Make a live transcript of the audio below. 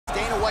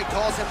White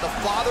calls him the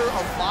father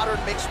of modern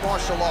mixed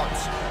martial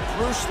arts.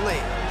 Bruce Lee,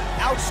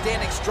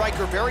 outstanding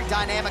striker, very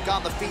dynamic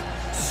on the feet,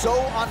 so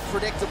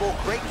unpredictable,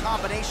 great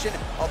combination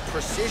of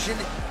precision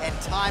and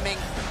timing.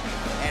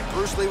 And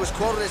Bruce Lee was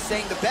quoted as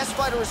saying, the best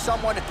fighter is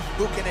someone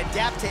who can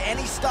adapt to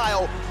any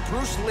style.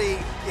 Bruce Lee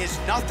is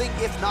nothing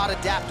if not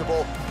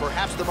adaptable,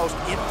 perhaps the most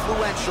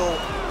influential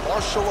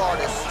martial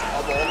artist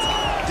of all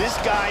time. This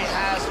guy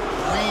has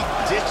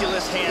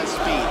ridiculous hand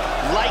speed,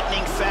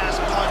 lightning fast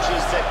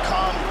punches that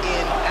come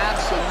in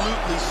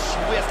absolutely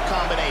swift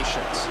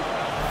combinations.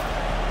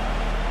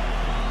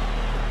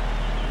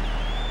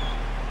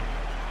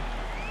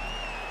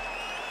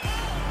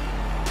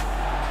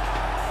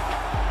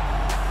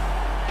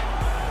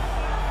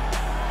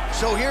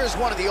 So here's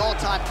one of the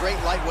all-time great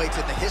lightweights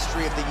in the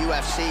history of the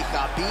UFC,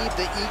 Khabib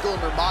the Eagle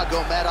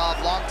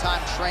Nurmagomedov,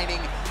 longtime training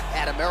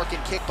at American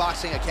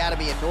Kickboxing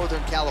Academy in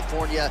Northern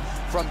California,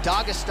 from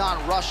Dagestan,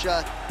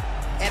 Russia,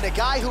 and a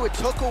guy who it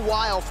took a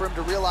while for him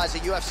to realize a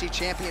UFC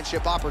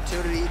championship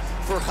opportunity.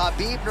 For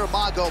Khabib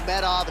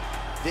Nurmagomedov,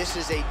 this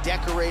is a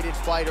decorated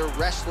fighter,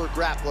 wrestler,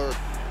 grappler,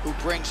 who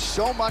brings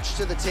so much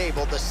to the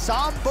table. The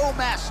Sambo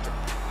master,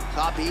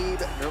 Khabib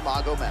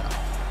Nurmagomedov.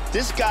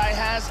 This guy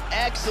has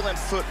excellent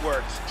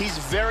footwork. He's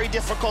very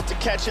difficult to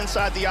catch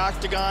inside the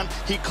octagon.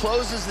 He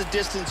closes the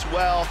distance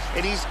well,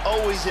 and he's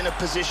always in a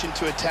position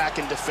to attack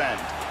and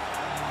defend.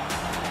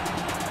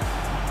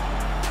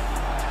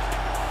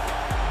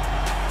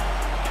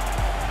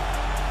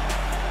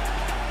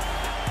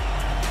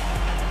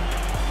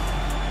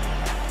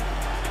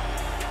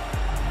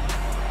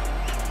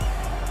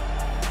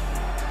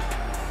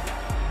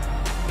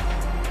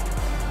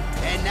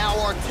 And now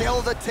our tail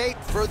of the tape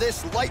for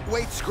this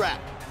lightweight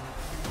scrap.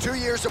 2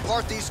 years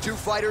apart, these two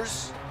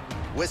fighters,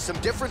 with some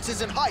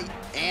differences in height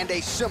and a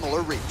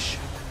similar reach.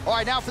 All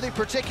right, now for the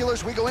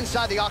particulars, we go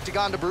inside the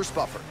octagon to Bruce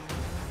Buffer.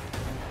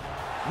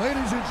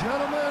 Ladies and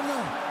gentlemen,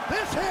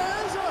 this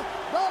is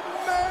the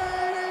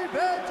main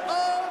event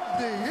of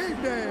the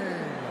evening.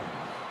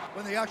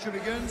 When the action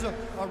begins, a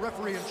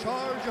referee in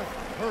charge,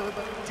 Herb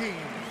Dean.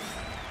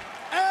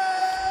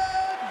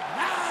 And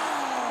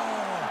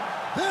now,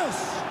 this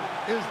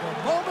is the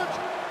moment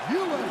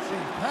UFC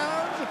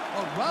fans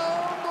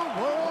around the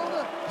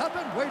world have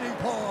been waiting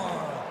for.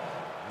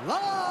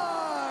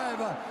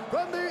 Live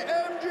from the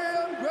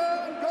MGM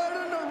Grand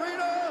Garden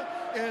Arena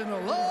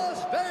in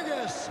Las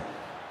Vegas,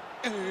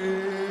 it's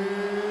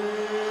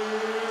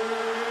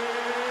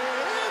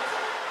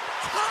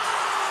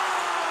time!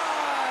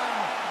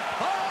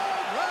 5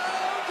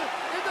 rounds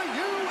in the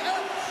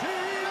UFC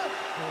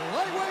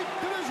lightweight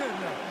division.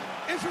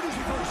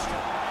 Introducing first,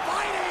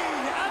 fighting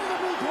out of the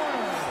blue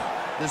corner.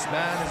 This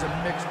man is a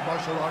mixed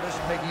martial artist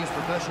making his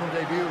professional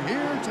debut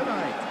here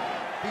tonight.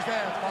 He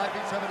stands 5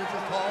 feet 7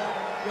 inches tall,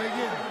 weighing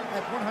in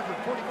at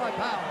 145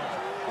 pounds.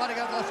 Fighting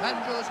out of Los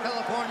Angeles,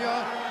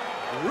 California,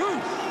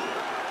 Bruce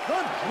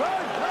the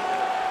Dragon Lee!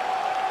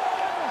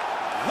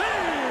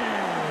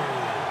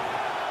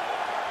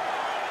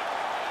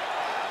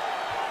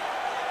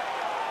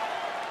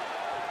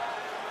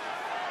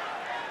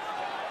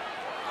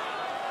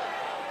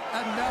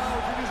 And now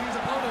introducing his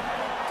opponent,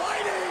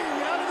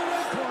 fighting out of the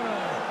red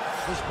corner.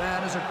 This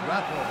man is a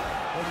grappler,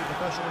 holding a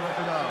professional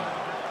record of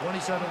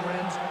 27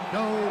 wins,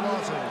 no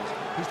losses.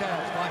 He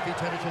stands 5 feet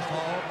 10 inches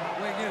tall,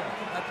 weighing in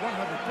at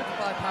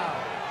 155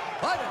 pounds.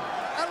 Fighting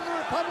out of the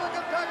Republic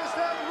of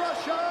Dagestan,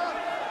 Russia,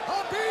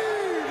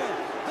 Khabib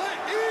the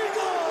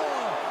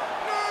Eagle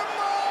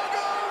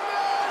Nurmagomedov!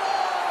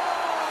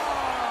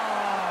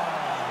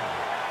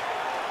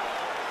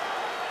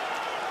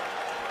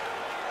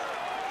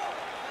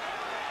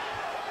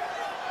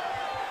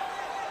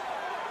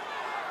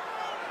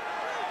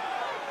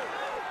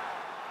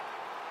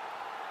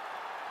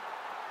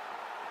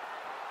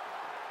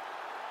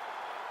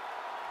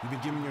 You've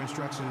been given your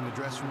instructions in the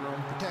dressing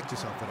room. Protect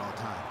yourself at all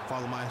times.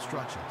 Follow my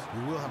instructions.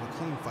 We will have a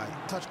clean fight.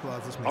 Touch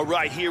gloves. Let's make All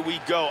right, here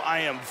we go. I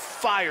am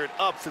fired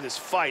up for this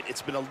fight.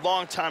 It's been a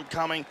long time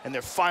coming, and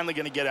they're finally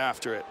going to get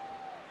after it.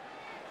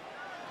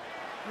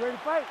 You ready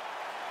to fight?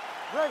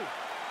 Ready.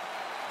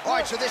 All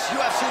right, so this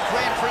UFC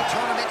Grand Prix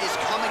tournament is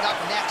coming up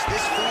next.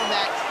 This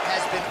format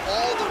has been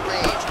all the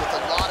rage with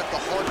a lot of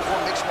the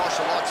hardcore mixed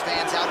martial arts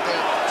fans out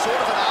there. Sort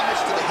of an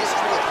homage to the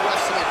history of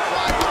UFC and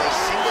Pride with a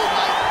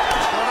single-night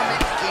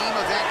tournament game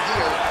event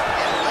here.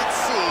 And let's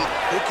see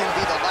who can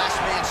be the last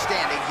man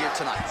standing here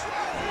tonight.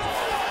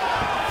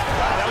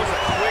 Wow, that was a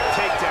quick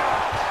takedown.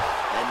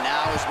 And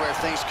now is where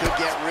things could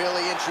get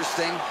really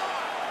interesting.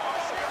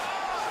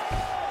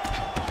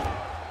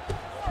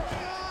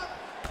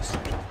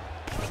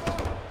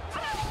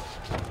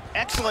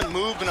 Excellent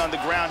movement on the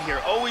ground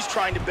here, always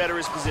trying to better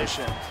his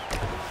position.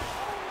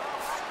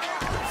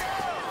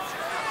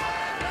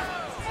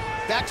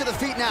 Back to the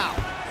feet now.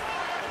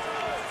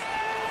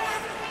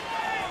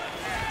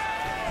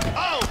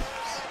 Oh!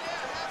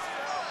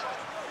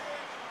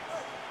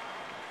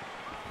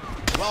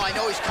 Well, I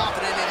know he's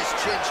confident in his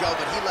chin, Joe,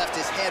 but he left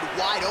his head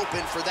wide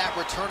open for that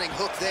returning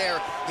hook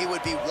there. He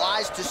would be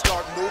wise to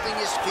start moving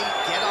his feet,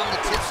 get on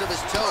the tips of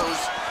his toes,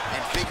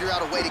 and figure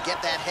out a way to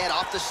get that head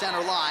off the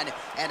center line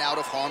and out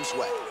of harm's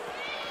way.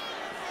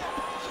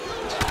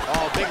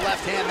 Oh, big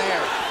left hand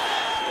there.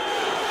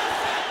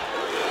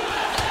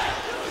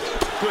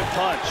 Good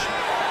punch.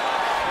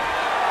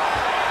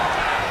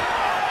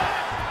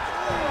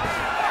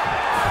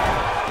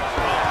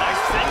 Oh,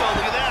 nice single,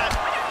 look at that.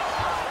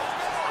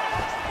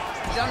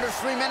 He's under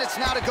 3 minutes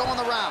now to go in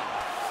the round.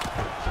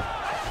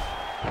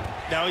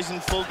 Now he's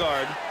in full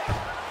guard.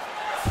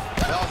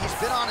 Well, he's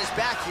been on his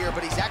back here,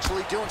 but he's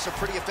actually doing some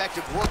pretty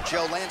effective work,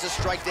 Joe. Lands a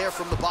strike there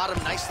from the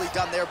bottom. Nicely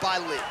done there by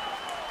Lee.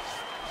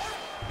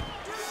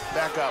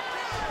 Back up.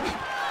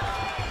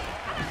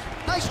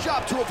 Nice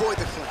job to avoid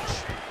the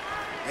clinch.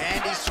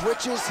 And he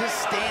switches his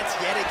stance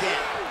yet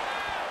again.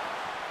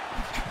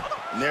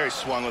 And there he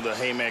swung with a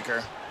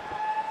haymaker.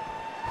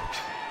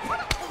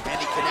 And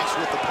he connects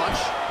with the punch.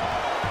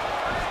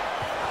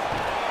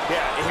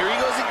 Yeah, here he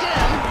goes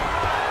again.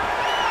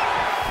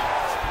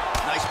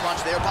 Nice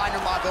punch there by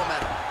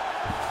Nurmagomedov.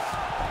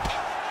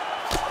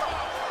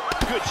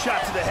 Good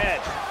shot to the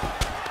head.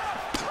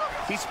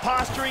 He's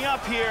posturing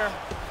up here.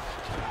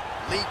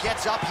 Lee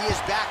gets up, he is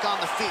back on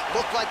the feet.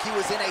 Looked like he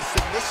was in a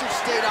submissive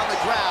state on the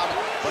ground,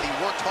 but he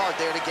worked hard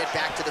there to get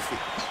back to the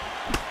feet.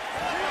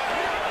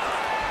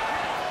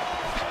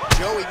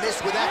 Joey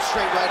missed with that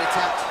straight right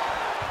attempt.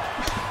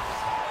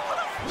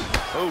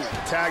 Oh,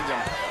 tagged him.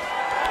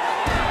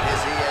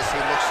 Busy as he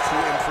looks to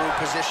improve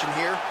position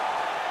here.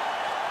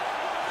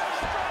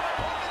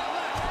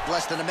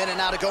 Less than a minute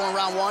now to go in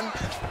round one.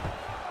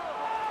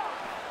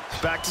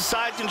 Back to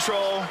side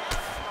control.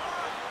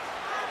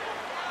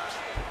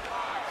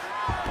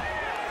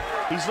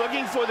 He's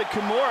looking for the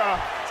Kimura.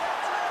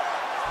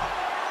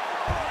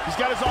 He's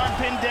got his arm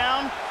pinned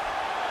down.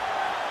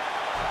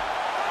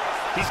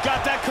 He's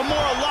got that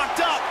Kimura locked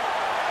up.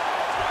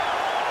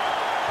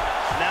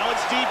 Now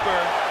it's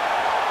deeper.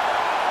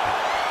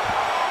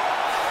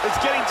 It's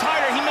getting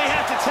tighter. He may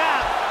have to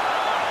tap.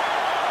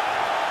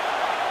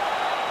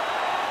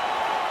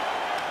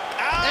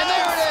 And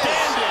there it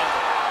is.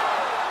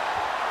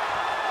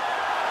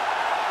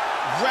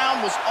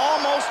 Round was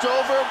almost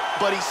over,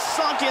 but he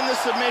sunk in the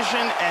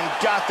submission and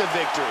got the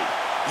victory.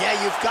 Yeah,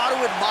 you've got to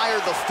admire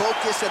the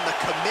focus and the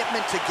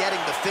commitment to getting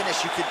the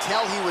finish. You could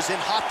tell he was in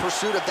hot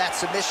pursuit of that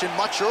submission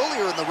much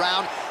earlier in the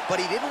round, but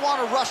he didn't want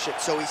to rush it,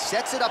 so he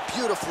sets it up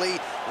beautifully,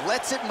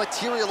 lets it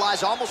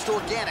materialize almost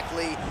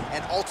organically,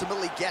 and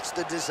ultimately gets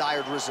the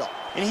desired result.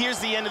 And here's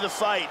the end of the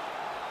fight.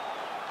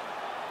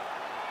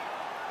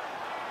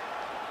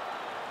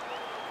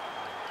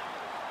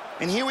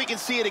 And here we can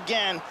see it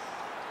again.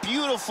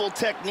 Beautiful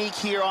technique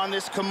here on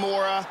this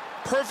Kimura,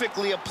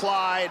 perfectly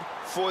applied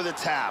for the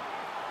tap.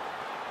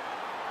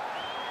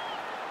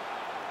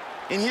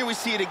 And here we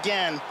see it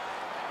again.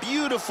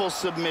 Beautiful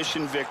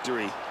submission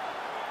victory.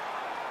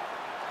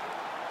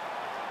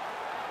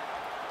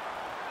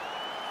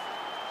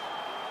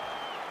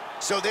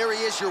 So there he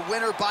is, your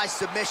winner by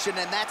submission,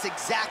 and that's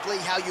exactly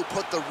how you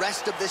put the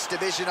rest of this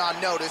division on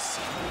notice.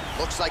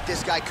 Looks like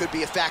this guy could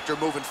be a factor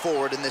moving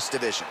forward in this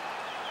division.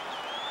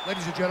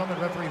 Ladies and gentlemen,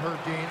 referee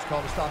Herb Deans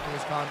called a stop to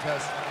this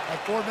contest at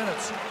 4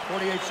 minutes,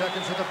 48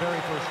 seconds of the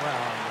very first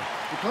round.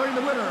 Declaring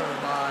the winner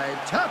by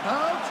tap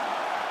out,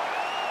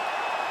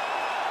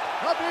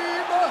 Khabib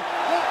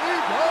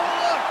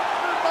Nurmagomedov.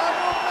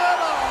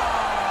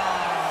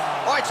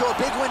 All right, so a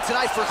big win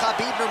tonight for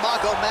Khabib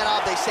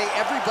Nurmagomedov. They say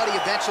everybody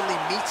eventually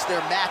meets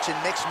their match in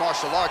mixed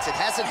martial arts. It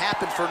hasn't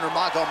happened for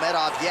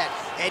Nurmagomedov yet,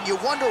 and you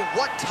wonder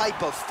what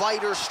type of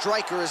fighter,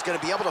 striker is going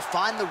to be able to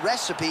find the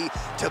recipe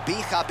to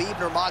beat Khabib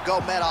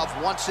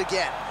Nurmagomedov once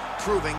again, proving